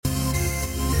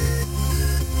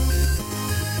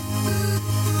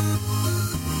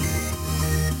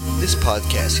This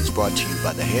podcast is brought to you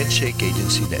by the Handshake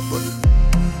Agency Network.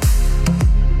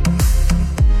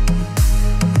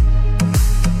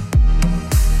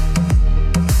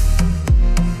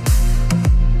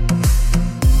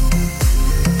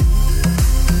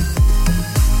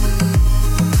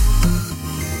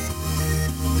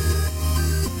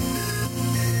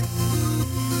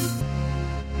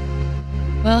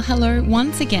 Well, hello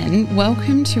once again.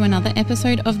 Welcome to another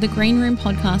episode of the Green Room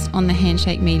podcast on the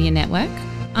Handshake Media Network.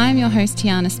 I'm your host,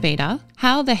 Tiana Speeder.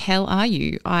 How the hell are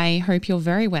you? I hope you're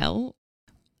very well.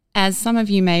 As some of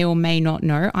you may or may not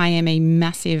know, I am a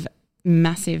massive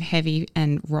heavy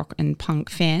and rock and punk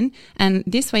fan. And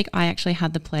this week I actually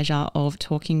had the pleasure of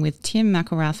talking with Tim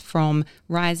McElrath from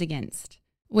Rise Against.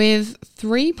 With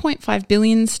 3.5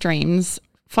 billion streams,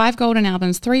 5 golden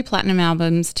albums, 3 platinum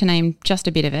albums, to name just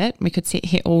a bit of it. We could sit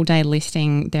here all day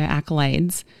listing their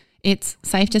accolades. It's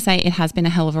safe to say it has been a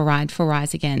hell of a ride for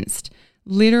Rise Against.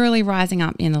 Literally rising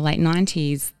up in the late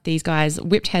 90s, these guys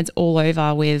whipped heads all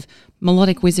over with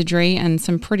melodic wizardry and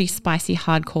some pretty spicy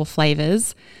hardcore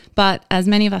flavours. But as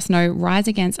many of us know, Rise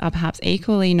Against are perhaps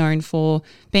equally known for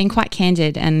being quite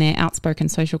candid and their outspoken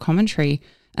social commentary.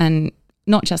 And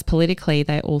not just politically,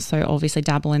 they also obviously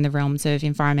dabble in the realms of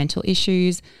environmental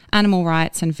issues, animal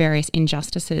rights, and various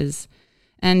injustices.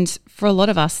 And for a lot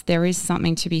of us, there is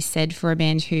something to be said for a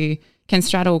band who can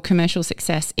straddle commercial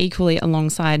success equally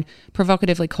alongside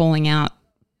provocatively calling out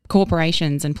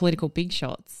corporations and political big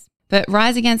shots. But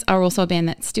Rise Against are also a band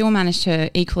that still managed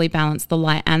to equally balance the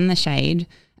light and the shade.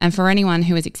 And for anyone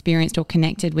who has experienced or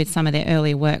connected with some of their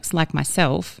earlier works, like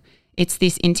myself, it's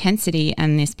this intensity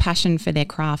and this passion for their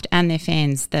craft and their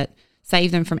fans that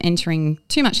save them from entering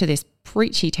too much of this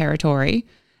preachy territory.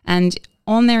 And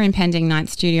on their impending 9th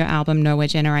studio album, Nowhere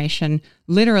Generation,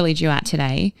 literally due out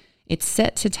today, it's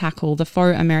set to tackle the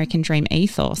faux American dream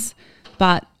ethos,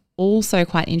 but also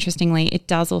quite interestingly, it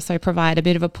does also provide a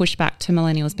bit of a pushback to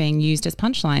millennials being used as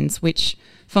punchlines, which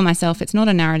for myself, it's not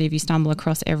a narrative you stumble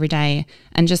across every day,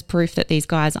 and just proof that these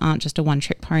guys aren't just a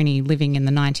one-trick pony living in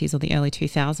the 90s or the early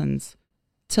 2000s.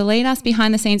 To lead us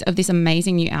behind the scenes of this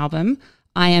amazing new album,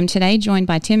 I am today joined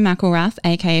by Tim McElrath,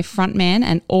 aka frontman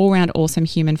and all-round awesome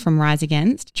human from Rise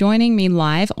Against, joining me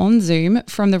live on Zoom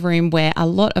from the room where a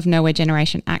lot of Nowhere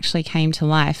Generation actually came to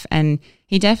life. And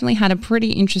he definitely had a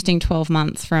pretty interesting 12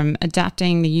 months from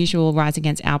adapting the usual Rise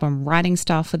Against album writing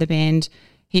style for the band.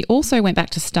 He also went back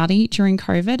to study during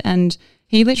COVID, and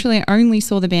he literally only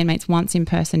saw the bandmates once in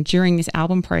person during this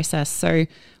album process. So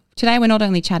today we're not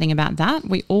only chatting about that,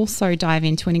 we also dive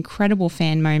into an incredible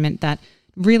fan moment that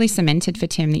really cemented for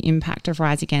Tim the impact of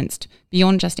Rise Against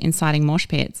beyond just inciting mosh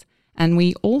pits. And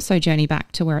we also journey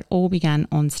back to where it all began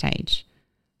on stage.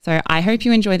 So I hope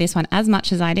you enjoy this one as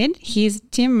much as I did. Here's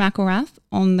Tim McElrath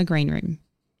on the Green Room.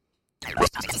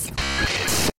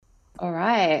 All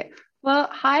right. Well,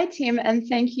 hi, Tim, and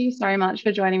thank you so much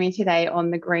for joining me today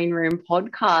on the Green Room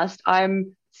podcast.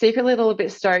 I'm secretly a little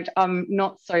bit stoked. I'm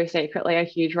not so secretly a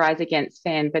huge Rise Against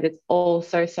fan, but it's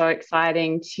also so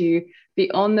exciting to be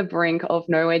on the brink of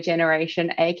Nowhere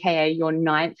Generation, aka your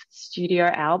 9th studio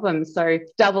album. So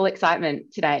double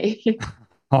excitement today.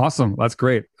 Awesome. That's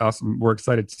great. Awesome. We're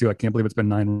excited too. I can't believe it's been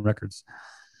 9 records.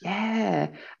 Yeah.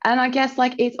 And I guess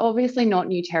it's obviously not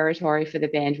new territory for the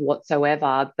band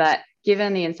whatsoever, but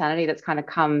given the insanity that's kind of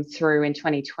come through in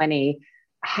 2020,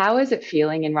 how is it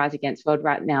feeling in Rise Against world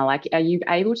right now? Are you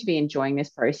able to be enjoying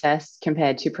this process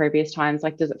compared to previous times?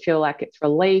 Does it feel like it's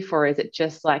relief, or is it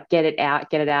just get it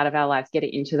out of our lives, get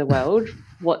it into the world?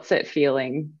 What's it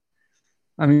feeling?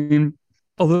 I mean,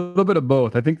 a little bit of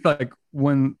both. I think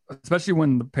especially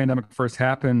when the pandemic first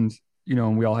happened,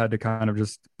 and we all had to kind of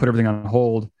just put everything on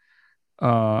hold,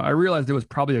 I realized it was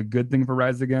probably a good thing for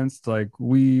Rise Against.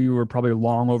 We were probably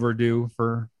long overdue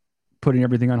for putting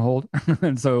everything on hold.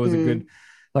 And so it was a good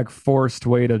forced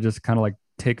way to just kind of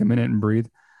take a minute and breathe.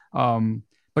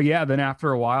 But yeah, then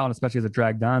after a while, and especially as it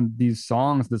dragged on, these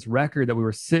songs, this record that we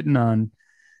were sitting on,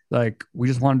 we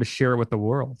just wanted to share it with the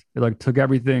world. It took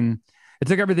everything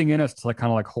in us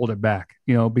to hold it back,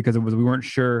 because we weren't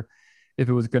sure if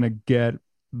it was going to get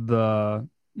the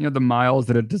miles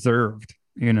that it deserved,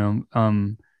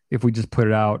 if we just put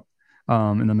it out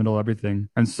in the middle of everything.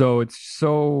 And so it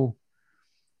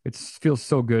feels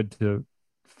so good to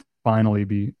finally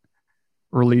be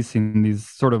releasing these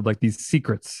sort of these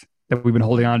secrets that we've been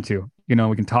holding on to. We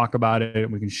can talk about it,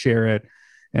 we can share it,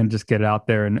 and just get it out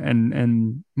there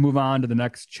and move on to the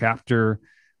next chapter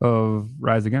of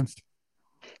Rise Against.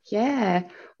 Yeah.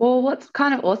 Well, what's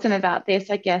kind of awesome about this,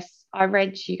 I guess, I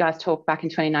read you guys talk back in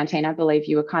 2019. I believe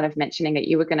you were kind of mentioning that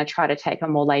you were going to try to take a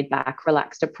more laid back,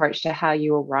 relaxed approach to how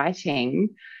you were writing.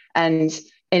 And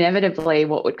inevitably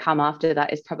what would come after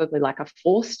that is probably like a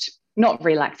forced, not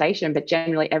relaxation, but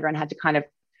generally everyone had to kind of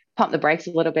pump the brakes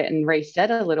a little bit and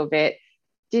reset a little bit.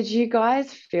 Did you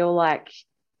guys feel like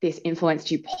this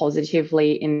influenced you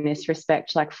positively in this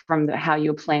respect, like from how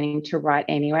you're planning to write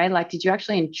anyway? Like, did you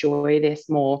actually enjoy this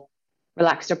more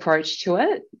relaxed approach to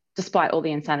it, despite all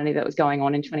the insanity that was going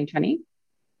on in 2020?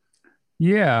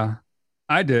 Yeah,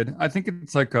 I did. I think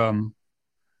it's like uh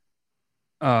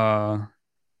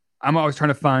I'm always trying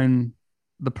to find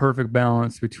the perfect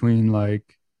balance between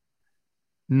like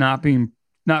not being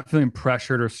not feeling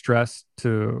pressured or stressed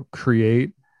to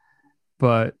create,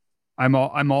 but I'm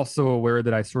also aware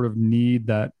that I sort of need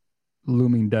that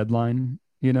looming deadline,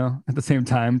 at the same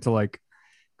time to like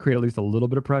create at least a little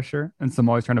bit of pressure. And so I'm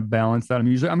always trying to balance that. I'm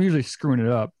usually screwing it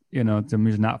up, so I'm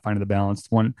usually not finding the balance.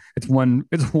 It's one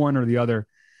or the other,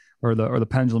 or the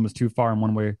pendulum is too far in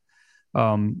one way.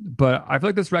 But I feel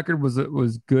like this record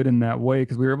was good in that way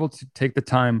because we were able to take the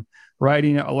time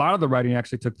writing. A lot of the writing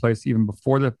actually took place even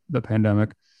before the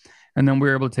pandemic, and then we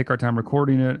were able to take our time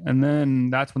recording it, and then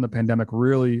that's when the pandemic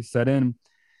really set in.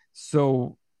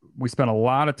 So we spent a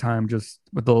lot of time just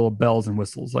with the little bells and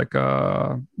whistles, like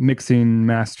mixing,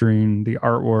 mastering, the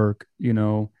artwork,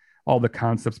 all the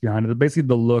concepts behind it. Basically,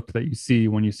 the look that you see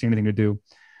when you see anything to do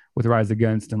with Rise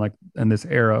Against and this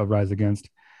era of Rise Against.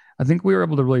 I think we were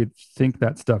able to really think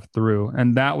that stuff through,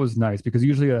 and that was nice because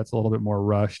usually that's a little bit more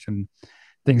rushed and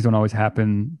things don't always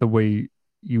happen the way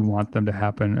you want them to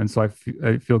happen. And so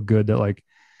I feel good that like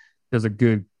there's a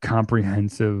good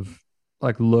comprehensive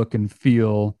like look and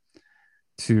feel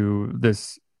to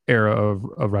this era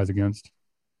of Rise Against.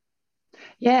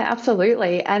 Yeah,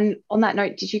 absolutely. And on that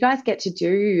note, did you guys get to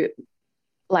do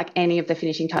like any of the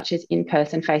finishing touches in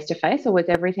person, face to face, or was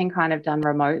everything kind of done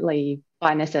remotely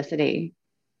by necessity?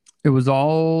 It was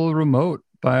all remote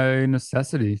by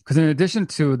necessity because in addition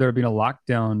to there being a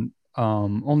lockdown,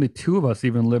 only two of us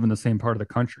even live in the same part of the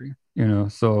country,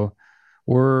 so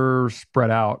we're spread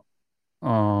out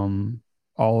all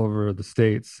over the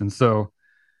states. And so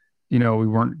we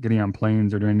weren't getting on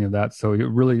planes or doing any of that. So it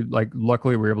really, like,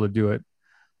 luckily we were able to do it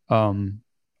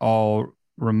all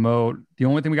remote. The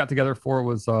only thing we got together for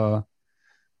was the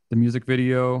music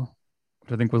video,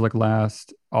 which I think was like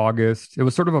last August. It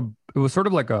was sort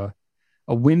of like a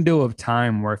window of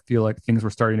time where I feel like things were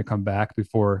starting to come back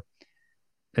before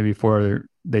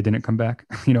they didn't come back,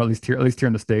 at least here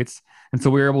in the States. And so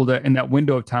we were able to, in that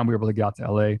window of time, we were able to get out to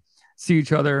LA, see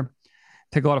each other,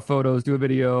 take a lot of photos, do a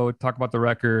video, talk about the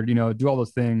record, do all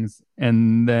those things.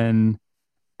 And then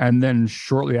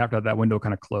shortly after that window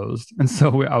kind of closed. And so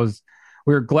we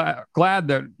were glad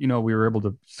that, we were able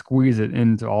to squeeze it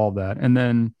into all of that. And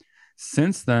then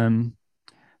since then,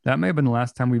 that may have been the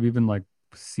last time we've even like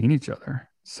seen each other.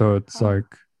 So it's like,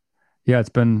 yeah,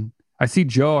 I see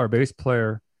Joe, our bass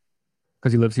player,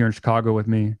 because he lives here in Chicago with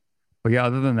me. But yeah,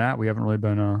 other than that, we haven't really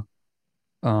been,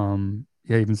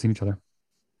 even seen each other.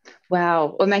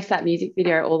 Wow. What makes that music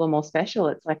video all the more special?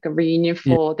 It's like a reunion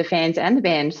Yeah. for the fans and the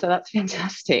band. So that's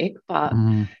fantastic. But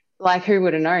Mhm. like, who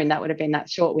would have known that would have been that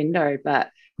short window? But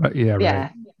But yeah, right. yeah,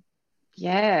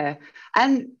 yeah.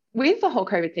 And with the whole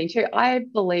COVID thing too, I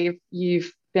believe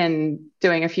you've been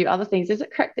doing a few other things. Is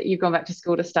it correct that you've gone back to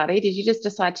school to study? Did you just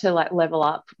decide to like level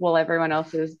up while everyone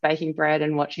else is baking bread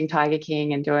and watching Tiger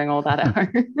King and doing all that at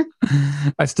home?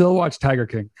 I still watch Tiger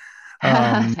King.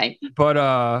 Thank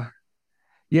But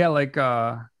yeah, like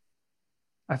I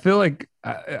feel like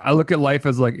I look at life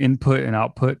as like input and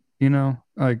output,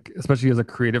 like especially as a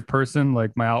creative person.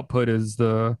 Like my output is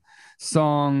the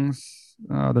songs,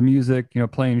 the music,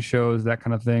 playing shows, that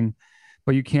kind of thing.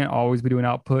 But you can't always be doing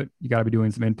output. You got to be doing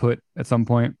some input at some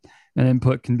point. And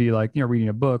input can be like, reading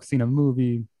a book, seeing a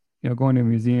movie, going to a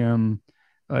museum,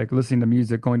 like listening to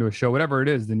music, going to a show, whatever it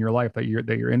is in your life that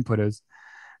your input is.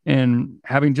 And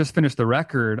having just finished the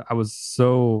record, I was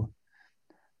so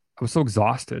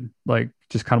exhausted, like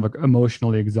just kind of like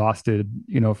emotionally exhausted,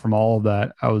 from all of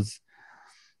that. I was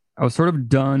sort of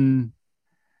done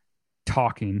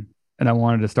talking and I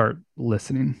wanted to start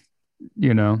listening,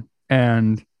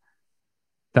 and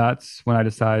that's when I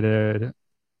decided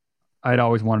I'd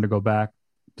always wanted to go back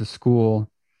to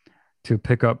school to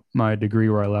pick up my degree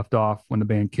where I left off when the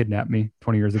band kidnapped me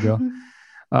 20 years ago.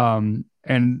 you.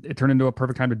 And it turned into a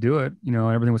perfect time to do it.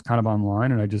 Everything was kind of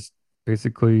online, and I just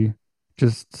basically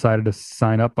just decided to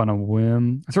sign up on a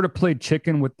whim. I sort of played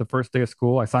chicken with the first day of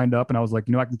school. I signed up and I was like,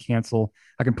 I can cancel,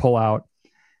 I can pull out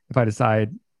if I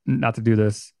decide not to do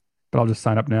this, but I'll just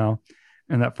sign up now.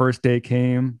 And that first day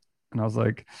came and I was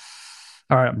like,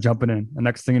 all right, I'm jumping in. The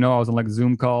next thing you know, I was on like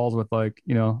Zoom calls with like,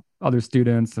 other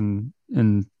students and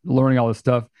learning all this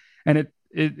stuff. And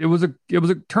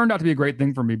it turned out to be a great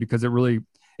thing for me because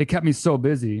it kept me so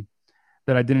busy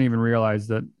that I didn't even realize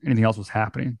that anything else was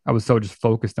happening. I was so just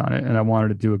focused on it, and I wanted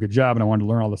to do a good job, and I wanted to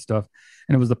learn all this stuff.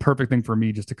 And it was the perfect thing for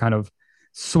me just to kind of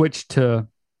switch to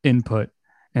input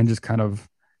and just kind of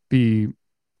be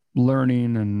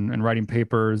learning and writing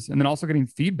papers, and then also getting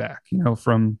feedback,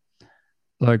 from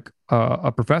like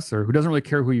a professor who doesn't really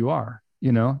care who you are.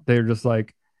 They're just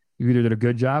like, you either did a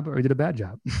good job or you did a bad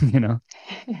job.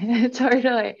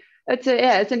 Totally.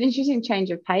 It's an interesting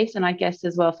change of pace, and I guess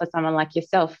as well for someone like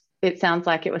yourself, it sounds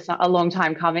like it was a long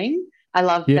time coming. I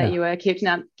love that you were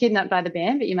kidnapped by the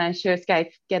band, but you managed to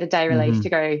escape, get a day release to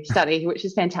go study, which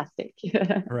is fantastic.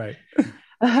 Right.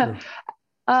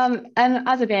 And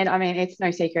as a band, I mean, it's no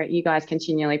secret you guys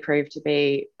continually prove to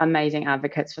be amazing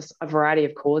advocates for a variety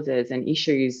of causes and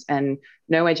issues. And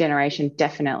Nowhere Generation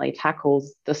definitely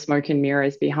tackles the smoke and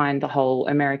mirrors behind the whole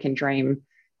American dream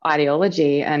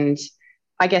ideology. And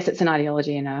I guess it's an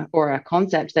ideology or a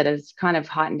concept that has kind of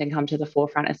heightened and come to the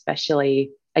forefront,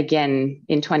 especially again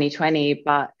in 2020.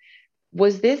 But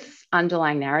was this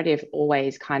underlying narrative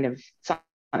always kind of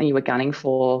something you were gunning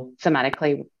for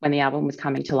thematically when the album was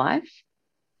coming to life?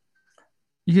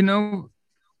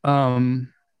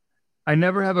 I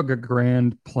never have a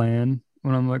grand plan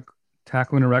when I'm like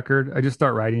tackling a record. I just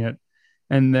start writing it.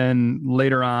 And then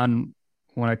later on,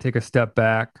 when I take a step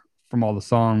back from all the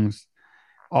songs,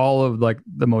 all of like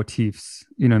the motifs,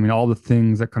 all the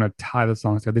things that kind of tie the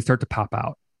songs together, they start to pop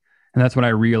out. And that's when I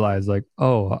realized like,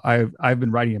 oh, I've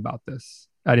been writing about this.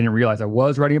 I didn't realize I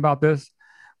was writing about this,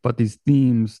 but this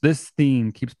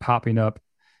theme keeps popping up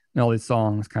in all these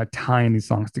songs, kind of tying these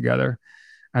songs together.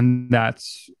 And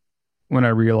that's when I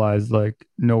realized like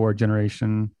Nowhere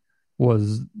Generation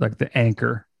was like the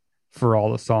anchor for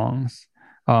all the songs.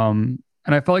 And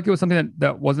I felt like it was something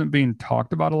that wasn't being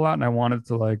talked about a lot. And I wanted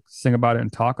to like sing about it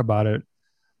and talk about it.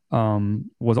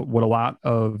 Was what a lot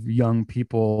of young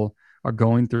people are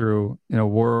going through in a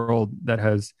world that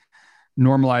has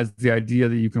normalized the idea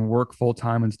that you can work full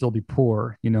time and still be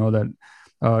poor, that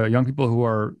young people who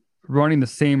are running the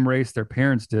same race their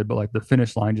parents did, but like the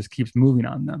finish line just keeps moving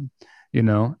on them,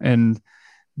 and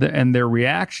their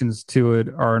reactions to it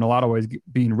are in a lot of ways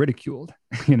being ridiculed,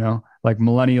 like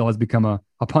millennial has become a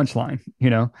punchline,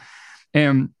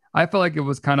 and I felt like it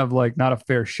was kind of like not a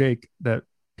fair shake that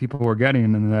people were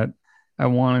getting, and that I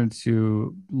wanted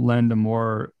to lend a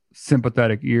more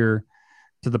sympathetic ear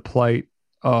to the plight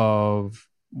of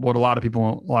what a lot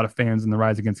of fans in the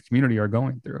Rise Against community are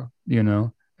going through,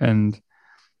 and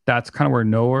that's kind of where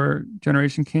Nowhere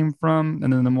Generation came from.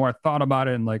 And then the more I thought about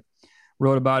it and like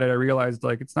wrote about it, I realized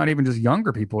like it's not even just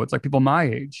younger people. It's like people my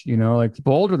age, like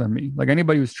people older than me, like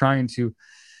anybody who's trying to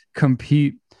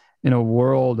compete in a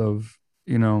world of,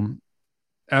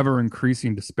 ever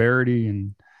increasing disparity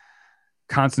and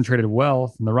concentrated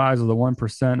wealth and the rise of the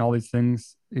 1%, all these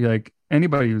things. Like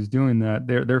anybody who's doing that,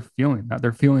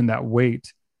 they're feeling that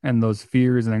weight and those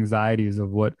fears and anxieties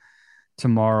of what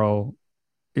tomorrow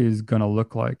is going to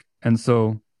look like. And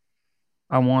so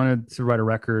I wanted to write a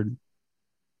record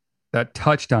that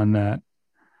touched on that,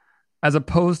 as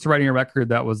opposed to writing a record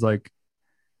that was like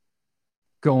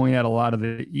going at a lot of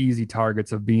the easy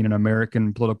targets of being an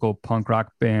American political punk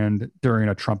rock band during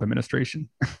a Trump administration.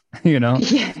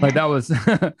 Like that was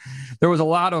there was a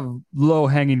lot of low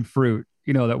hanging fruit,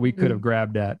 that we could have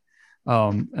grabbed at,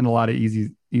 and a lot of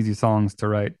easy songs to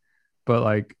write. But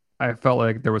like I felt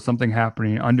like there was something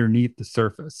happening underneath the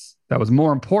surface that was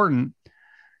more important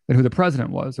than who the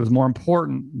president was. It was more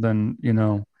important than,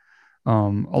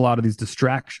 a lot of these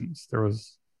distractions.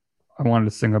 I wanted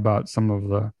to sing about some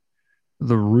of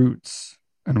the roots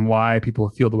and why people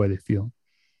feel the way they feel.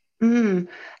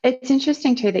 It's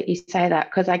interesting too that you say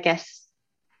that, because I guess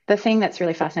the thing that's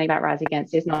really fascinating about Rise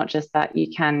Against is not just that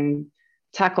you can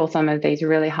tackle some of these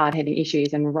really hard-hitting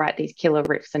issues and write these killer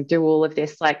riffs and do all of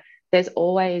this. Like there's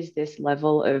always this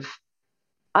level of,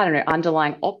 I don't know,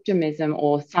 underlying optimism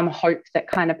or some hope that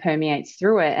kind of permeates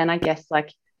through it. And I guess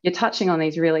like you're touching on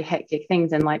these really hectic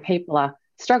things, and like people are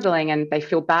struggling and they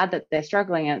feel bad that they're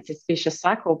struggling, and it's this vicious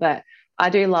cycle. But I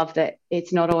do love that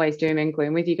it's not always doom and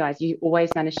gloom with you guys. You always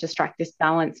manage to strike this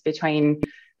balance between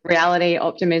reality,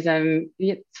 optimism,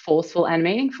 it's forceful and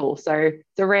meaningful. So it's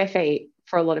a rare feat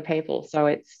for a lot of people. So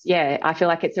I feel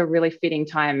like it's a really fitting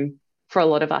time for a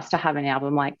lot of us to have an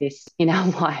album like this in our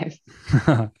lives.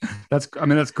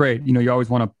 That's great. You always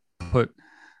want to put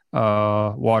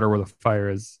water where the fire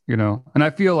is, and I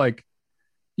feel like,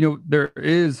 there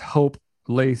is hope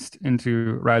laced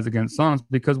into Rise Against songs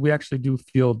because we actually do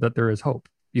feel that there is hope,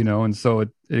 and so it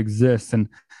exists. And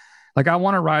like, I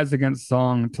want a Rise Against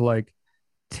song to like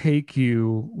take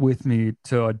you with me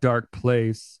to a dark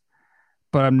place,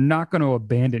 but I'm not going to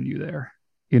abandon you there.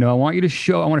 I want you to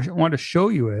show, I want to show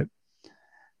you it.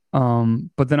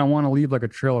 But then I want to leave like a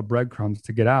trail of breadcrumbs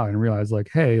to get out and realize like,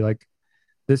 hey, like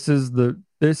this is the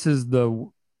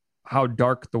how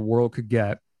dark the world could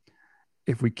get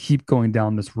if we keep going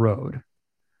down this road.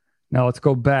 Now let's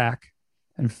go back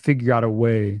and figure out a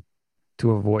way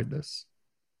to avoid this.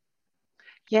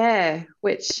 Yeah,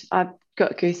 which I've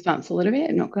got goosebumps a little bit,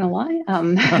 I'm not going to lie.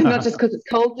 Not just because it's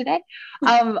cold today.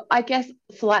 I guess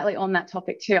slightly on that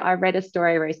topic too, I read a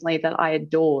story recently that I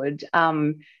adored,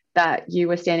 that you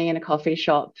were standing in a coffee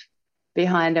shop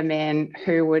behind a man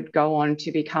who would go on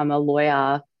to become a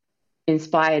lawyer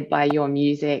inspired by your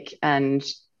music and,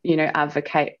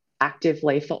 advocate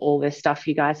actively for all this stuff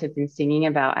you guys have been singing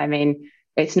about. I mean,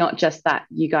 it's not just that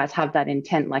you guys have that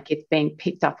intent, like it's being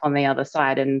picked up on the other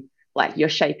side and like you're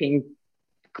shaping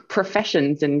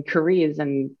professions and careers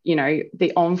and,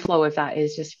 the onflow of that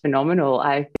is just phenomenal.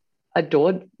 I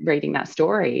adored reading that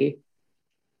story.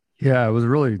 Yeah,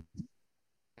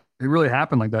 it really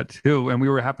happened like that too. And we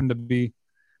were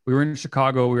in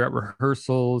Chicago, we were at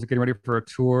rehearsals, getting ready for a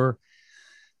tour,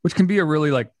 which can be a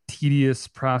really like tedious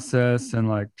process and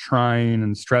like trying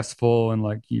and stressful. And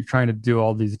like you're trying to get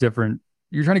all these different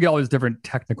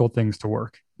technical things to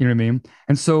work. You know what I mean?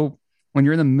 And so when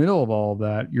you're in the middle of all of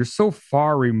that, you're so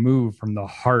far removed from the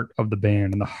heart of the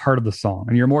band and the heart of the song.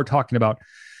 And you're more talking about,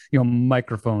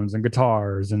 microphones and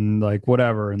guitars and like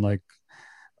whatever. And like,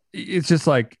 it's just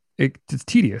like, it's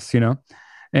tedious,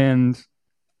 And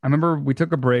I remember we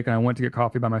took a break and I went to get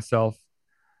coffee by myself.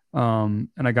 And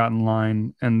I got in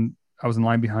line and I was in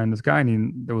line behind this guy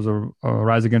and there was a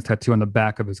Rise Against tattoo on the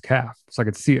back of his calf. So I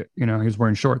could see it, he was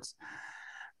wearing shorts.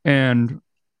 And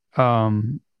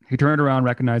he turned around,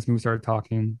 recognized me, we started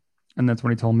talking. And that's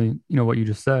when he told me, what you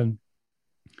just said.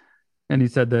 And he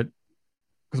said that,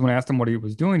 because when I asked him what he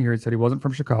was doing here, he said he wasn't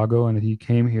from Chicago and that he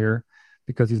came here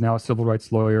because he's now a civil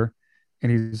rights lawyer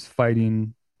and he's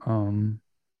fighting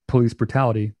police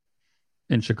brutality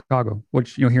in Chicago,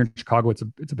 which, here in Chicago, it's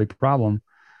a big problem.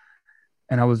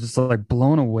 And I was just like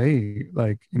blown away,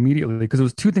 like immediately, because there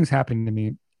was two things happening to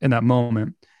me in that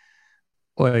moment.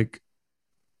 Like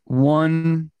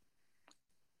one,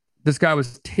 this guy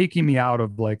was taking me out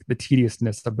of like the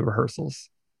tediousness of the rehearsals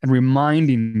and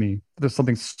reminding me that there's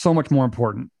something so much more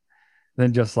important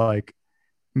than just like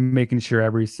making sure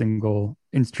every single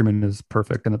instrument is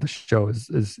perfect and that the show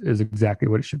is exactly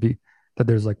what it should be. That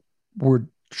there's like, we're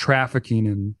trafficking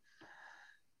in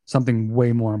something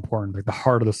way more important, like the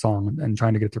heart of the song and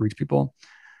trying to get to reach people.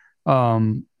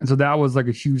 And so that was like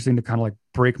a huge thing to kind of like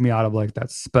break me out of like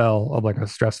that spell of like a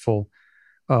stressful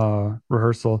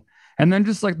rehearsal. And then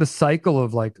just like the cycle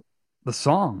of like the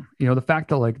song, the fact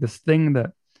that like this thing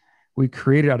that we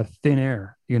created out of thin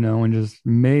air, and just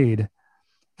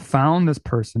found this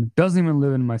person, doesn't even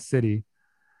live in my city.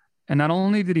 And not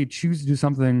only did he choose to do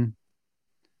something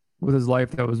with his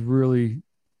life that was really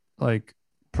like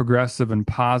progressive and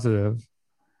positive,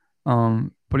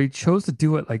 but he chose to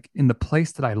do it like in the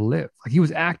place that I live. Like he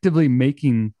was actively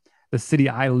making the city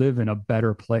I live in a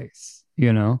better place,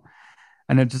 and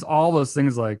it just all those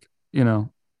things like, they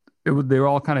were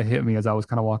all kind of hit me as I was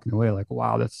kind of walking away like,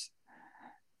 wow, that's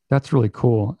really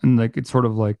cool. And like, it's sort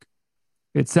of like,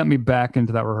 it sent me back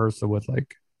into that rehearsal with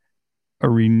like a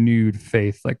renewed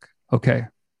faith, like, okay,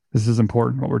 this is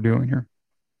important what we're doing here.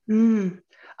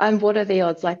 And what are the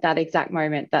odds, like that exact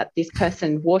moment that this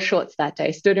person wore shorts that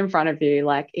day, stood in front of you?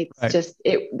 Like it's right. Just,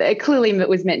 it clearly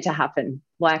was meant to happen.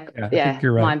 Like, yeah,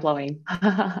 right. Mind blowing.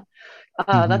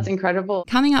 That's incredible.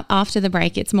 Coming up after the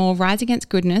break, it's more Rise Against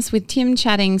Goodness with Tim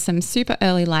chatting some super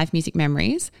early live music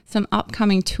memories, some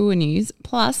upcoming tour news,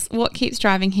 plus what keeps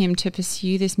driving him to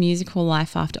pursue this musical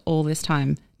life after all this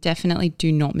time. Definitely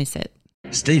do not miss it.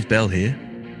 Steve Bell here.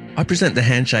 I present the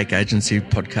Handshake Agency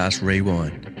podcast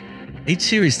Rewind. Each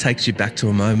series takes you back to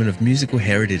a moment of musical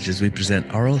heritage as we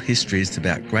present oral histories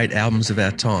about great albums of our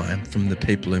time from the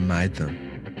people who made them.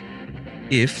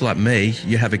 If, like me,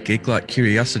 you have a geek-like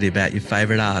curiosity about your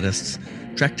favourite artists,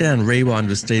 track down Rewind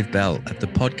with Steve Bell at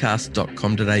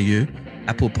thepodcast.com.au,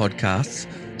 Apple Podcasts,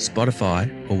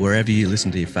 Spotify, or wherever you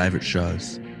listen to your favourite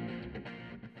shows.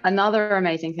 Another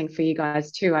amazing thing for you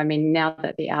guys too, I mean, now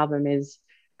that the album is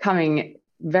coming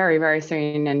very, very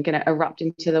soon and going to erupt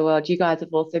into the world, you guys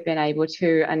have also been able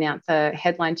to announce a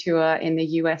headline tour in the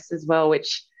US as well,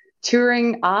 which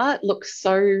touring art looks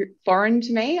so foreign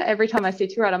to me. Every time I see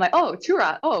tour art, I'm like, oh, tour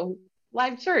art, oh,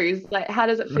 live shows. Like, how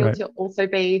does it feel to also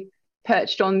be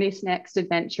perched on this next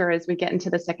adventure as we get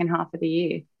into the second half of the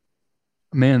year?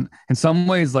 Man, in some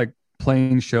ways, like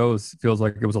playing shows feels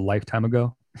like it was a lifetime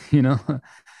ago. you know,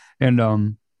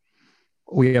 and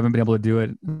we haven't been able to do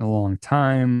it in a long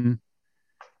time.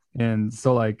 And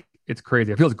so like it's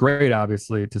crazy. It feels great,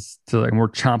 obviously, to like we're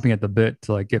chomping at the bit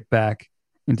to like get back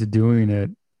into doing it,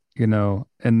 you know.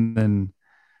 And then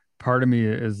part of me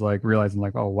is like realizing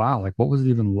like, oh wow, like what was it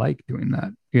even like doing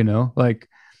that? You know, like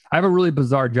I have a really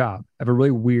bizarre job. I have a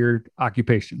really weird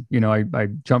occupation. You know, I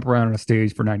jump around on a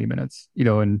stage for 90 minutes, you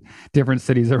know, in different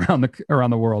cities around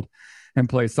the world and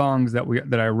play songs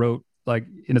that I wrote like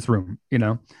in this room, you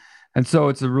know. And so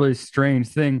it's a really strange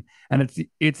thing. And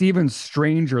it's even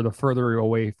stranger the further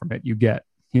away from it you get.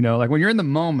 You know, like when you're in the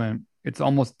moment, it's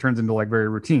almost turns into like very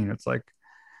routine. It's like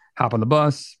hop on the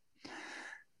bus,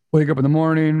 wake up in the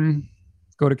morning,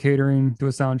 go to catering, do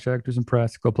a sound check, do some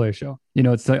press, go play a show. You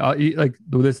know, it's like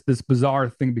this bizarre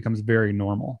thing becomes very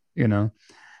normal, you know.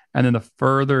 And then the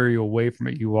further you away from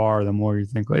it you are, the more you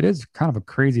think, well, it is kind of a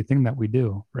crazy thing that we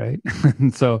do, right?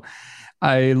 And so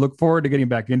I look forward to getting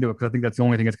back into it because I think that's the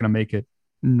only thing that's going to make it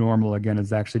normal again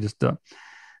is actually just to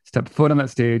step foot on that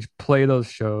stage, play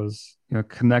those shows, you know,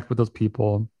 connect with those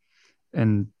people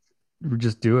and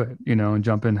just do it, you know, and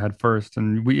jump in head first.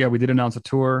 And we did announce a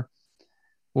tour.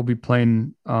 We'll be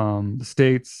playing the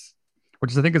States,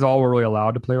 which I think is all we're really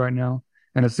allowed to play right now.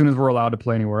 And as soon as we're allowed to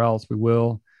play anywhere else, we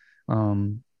will.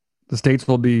 The States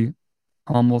will be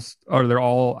they're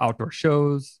all outdoor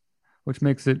shows, which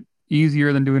makes it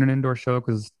easier than doing an indoor show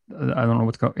because I don't know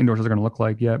what indoor shows are going to look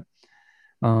like yet.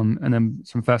 And then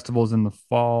some festivals in the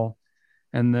fall.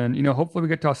 And then, you know, hopefully we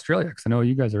get to Australia because I know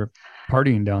you guys are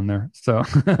partying down there. So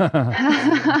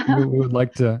we would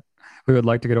like to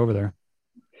get over there.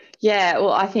 Yeah,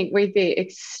 well, I think we'd be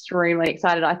extremely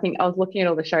excited. I think I was looking at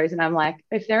all the shows and I'm like,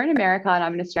 if they're in America and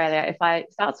I'm in Australia, if I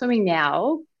start swimming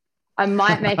now, I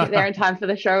might make it there in time for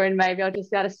the show and maybe I'll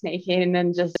just be able to sneak in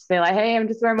and just be like, hey, I'm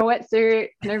just wearing my wetsuit.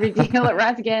 No big deal at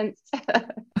Rise Against.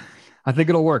 I think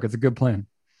it'll work. It's a good plan.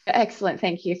 Excellent.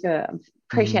 Thank you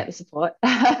appreciate the support.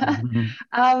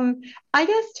 Mm-hmm. I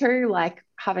guess too, like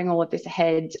having all of this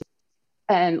ahead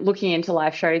and looking into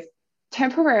live shows,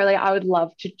 temporarily, I would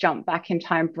love to jump back in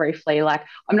time briefly. Like,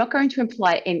 I'm not going to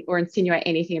imply or insinuate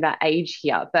anything about age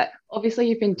here, but obviously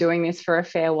you've been doing this for a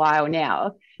fair while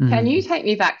now. Mm-hmm. Can you take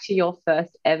me back to your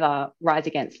first ever Rise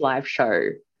Against live show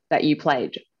that you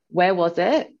played? Where was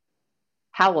it?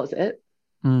 How was it?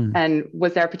 And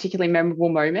was there a particularly memorable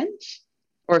moment?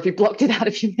 Or if you blocked it out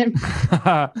of your memory?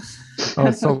 Oh,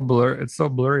 it's so blurry. It's so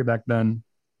blurry back then.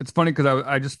 It's funny because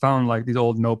I just found like these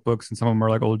old notebooks and some of them are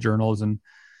like old journals and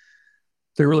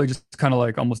they're really just kind of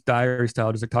like almost diary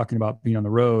style, just like talking about being on the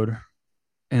road.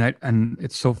 And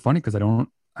it's so funny because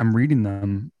I'm reading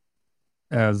them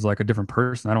as like a different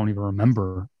person. I don't even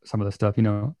remember some of the stuff, you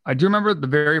know. I do remember the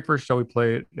very first show we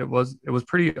played. It was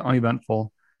pretty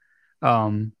uneventful.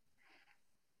 But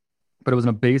it was in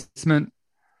a basement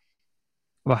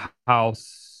of a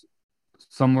house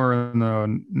somewhere in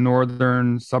the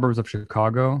northern suburbs of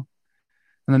Chicago.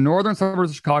 And the northern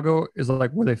suburbs of Chicago is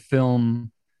like where they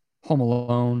film Home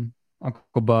Alone,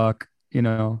 Uncle Buck, you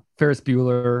know, Ferris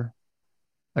Bueller,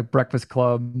 like Breakfast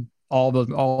Club, all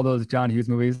those John Hughes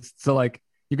movies. So like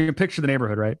you can picture the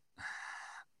neighborhood, right?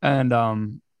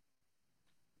 And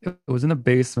it was in the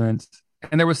basement,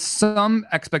 and there was some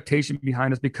expectation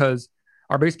behind us because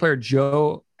our bass player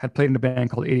Joe had played in a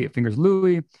band called 88 Fingers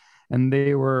Louie, and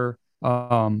they were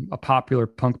a popular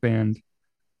punk band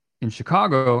in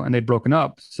Chicago, and they'd broken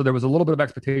up. So there was a little bit of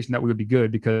expectation that we would be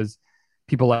good because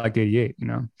people liked 88, you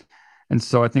know? And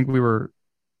so I think we were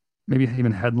maybe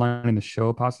even headlining the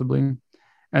show possibly. And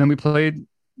then we played,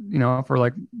 you know, for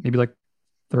like maybe like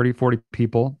 30, 40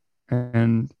 people.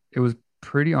 And it was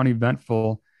pretty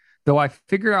uneventful. Though I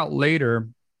figured out later,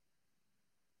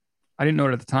 I didn't know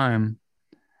it at the time,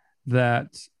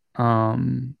 that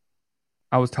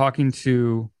I was talking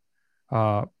to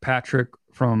Patrick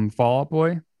from Fall Out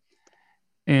Boy.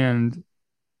 And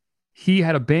he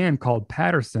had a band called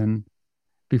Patterson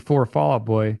before Fall Out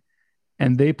Boy,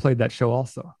 and they played that show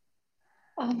also.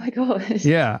 Oh my gosh.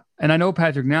 Yeah. And I know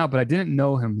Patrick now, but I didn't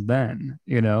know him then,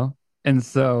 you know? And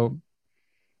so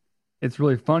it's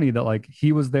really funny that like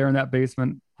he was there in that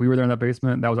basement. We were there in that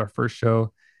basement. That was our first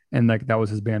show. And like that was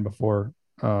his band before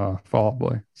Fall Out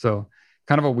Boy. So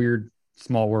kind of a weird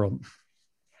small world.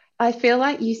 I feel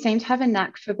like you seem to have a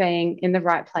knack for being in the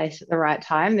right place at the right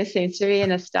time. This seems to be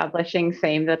an establishing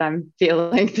theme that I'm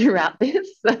feeling throughout this.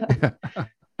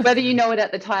 Whether you know it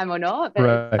at the time or not, but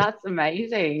right. That's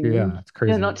amazing. Yeah, it's crazy.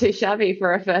 You're not too shabby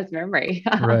for a first memory.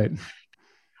 Right.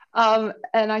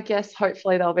 And I guess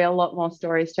hopefully there'll be a lot more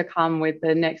stories to come with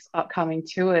the next upcoming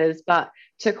tours. But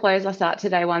to close us out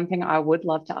today, one thing I would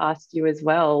love to ask you as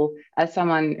well, as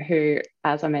someone who,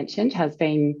 as I mentioned, has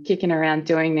been kicking around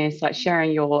doing this, like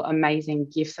sharing your amazing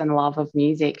gifts and love of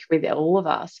music with all of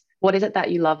us. What is it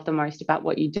that you love the most about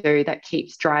what you do that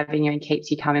keeps driving you and keeps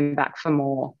you coming back for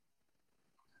more?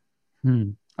 I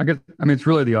mean, it's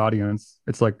really the audience.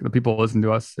 It's like the people who listen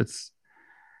to us.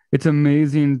 It's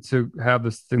amazing to have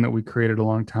this thing that we created a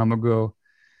long time ago,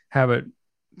 have it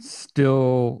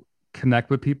still connect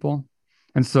with people.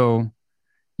 And so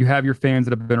you have your fans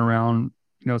that have been around,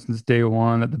 since day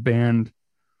one, that the band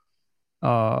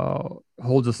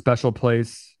holds a special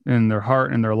place in their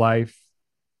heart and their life,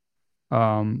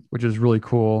 which is really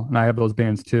cool. And I have those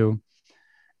bands too.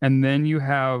 And then you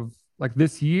have, like,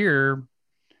 this year,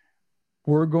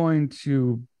 we're going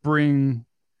to bring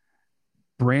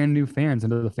brand new fans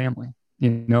into the family.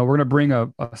 We're going to bring a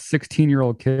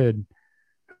 16-year-old kid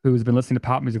who's been listening to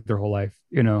pop music their whole life,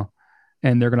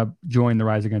 and they're going to join the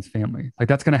Rise Against family. Like,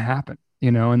 that's going to happen,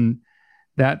 and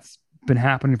that's been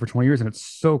happening for 20 years. And it's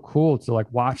so cool to,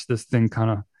 like, watch this thing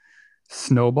kind of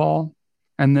snowball.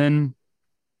 And then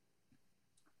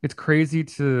it's crazy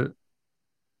to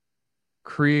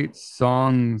create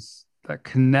songs that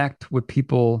connect with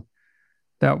people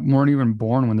that weren't even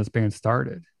born when this band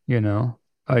started,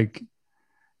 like,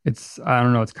 I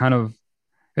don't know. It's kind of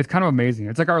amazing.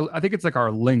 It's like I think it's like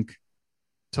our link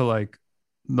to, like,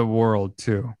 the world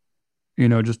too,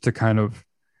 just to kind of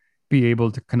be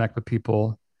able to connect with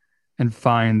people and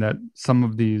find that some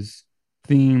of these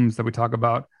themes that we talk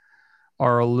about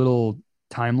are a little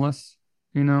timeless,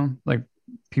 like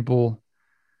people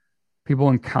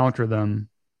encounter them.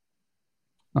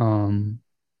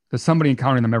 There's somebody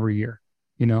encountering them every year,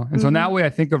 and so in that way, I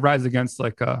think of Rise Against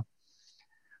like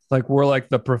we're like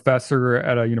the professor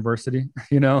at a university,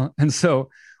 and so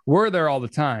we're there all the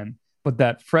time, but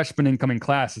that freshman incoming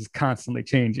class is constantly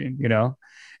changing,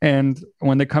 and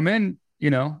when they come in,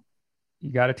 you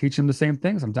got to teach them the same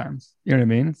thing sometimes, you know what I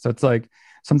mean? So it's like,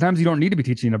 sometimes you don't need to be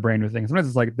teaching a brand new thing. Sometimes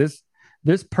it's like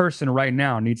this person right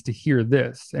now needs to hear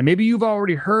this, and maybe you've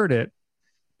already heard it,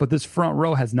 but this front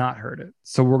row has not heard it.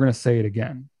 So we're going to say it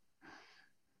again.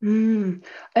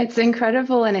 It's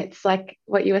incredible. And it's like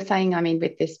what you were saying, I mean,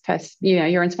 with this person,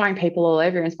 you're inspiring people all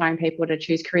over, you're inspiring people to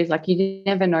choose careers. Like, you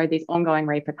never know these ongoing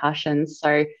repercussions.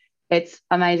 So it's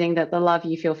amazing that the love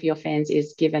you feel for your fans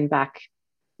is given back,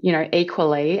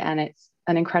 equally. And it's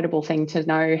an incredible thing to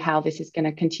know how this is going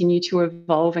to continue to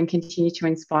evolve and continue to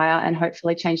inspire and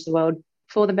hopefully change the world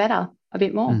for the better a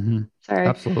bit more. So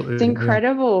absolutely, it's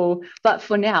incredible. Yeah. But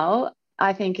for now,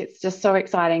 I think it's just so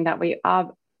exciting that we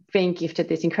are being gifted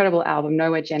this incredible album.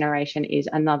 Nowhere Generation is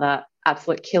another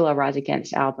absolute killer Rise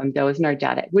Against album. There was no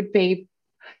doubt it would be,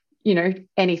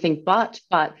 anything but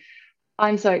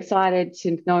I'm so excited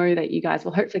to know that you guys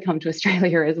will hopefully come to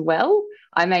Australia as well.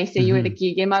 I may see you at a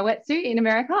gig in my wetsuit in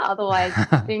America. Otherwise,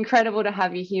 it'd be incredible to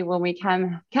have you here when we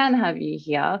can have you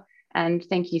here. And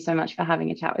thank you so much for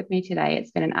having a chat with me today.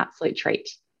 It's been an absolute treat.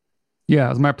 Yeah, it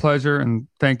was my pleasure. And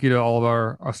thank you to all of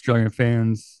our Australian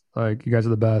fans. Like, you guys are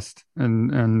the best,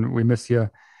 and we miss you,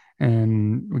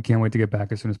 and we can't wait to get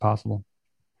back as soon as possible.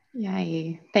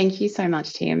 Yay. Thank you so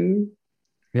much, Tim.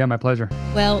 Yeah, my pleasure.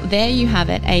 Well, there you have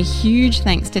it. A huge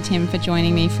thanks to Tim for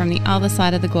joining me from the other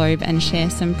side of the globe and share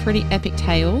some pretty epic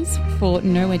tales for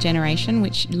Nowhere Generation,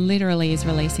 which literally is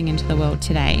releasing into the world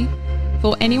today.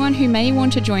 For anyone who may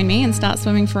want to join me and start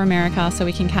swimming for America so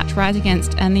we can catch Rise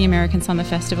Against and the American Summer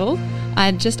Festival,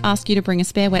 I'd just ask you to bring a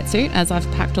spare wetsuit, as I've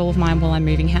packed all of mine while I'm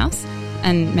moving house,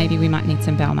 and maybe we might need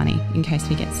some bail money in case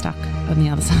we get stuck on the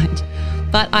other side.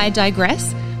 But I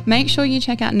digress. Make sure you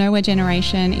check out Nowhere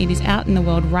Generation. It is out in the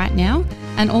world right now.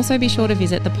 And also be sure to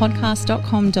visit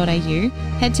thepodcast.com.au,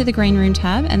 head to the Green Room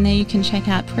tab, and there you can check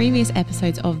out previous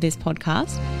episodes of this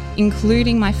podcast,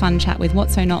 including my fun chat with What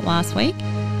So Not last week,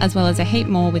 as well as a heap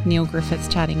more with Neil Griffiths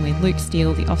chatting with Luke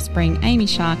Steele, The Offspring, Amy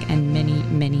Shark, and many,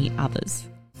 many others.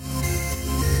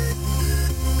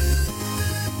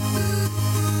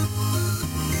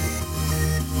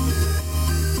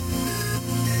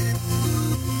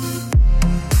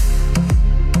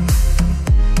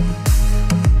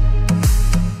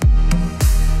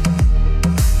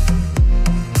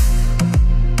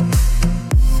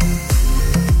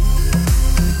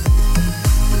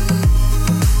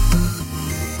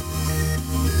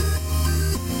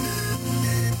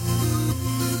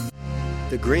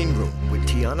 The Green Room with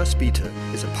Tiana Spita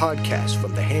is a podcast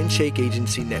from the Handshake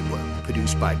Agency Network,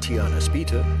 produced by Tiana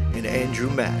Spita and Andrew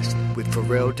Mast, with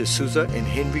Pharrell D'Souza and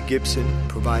Henry Gibson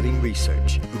providing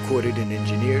research. Recorded and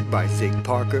engineered by Zig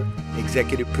Parker,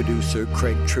 executive producer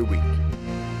Craig Treweek.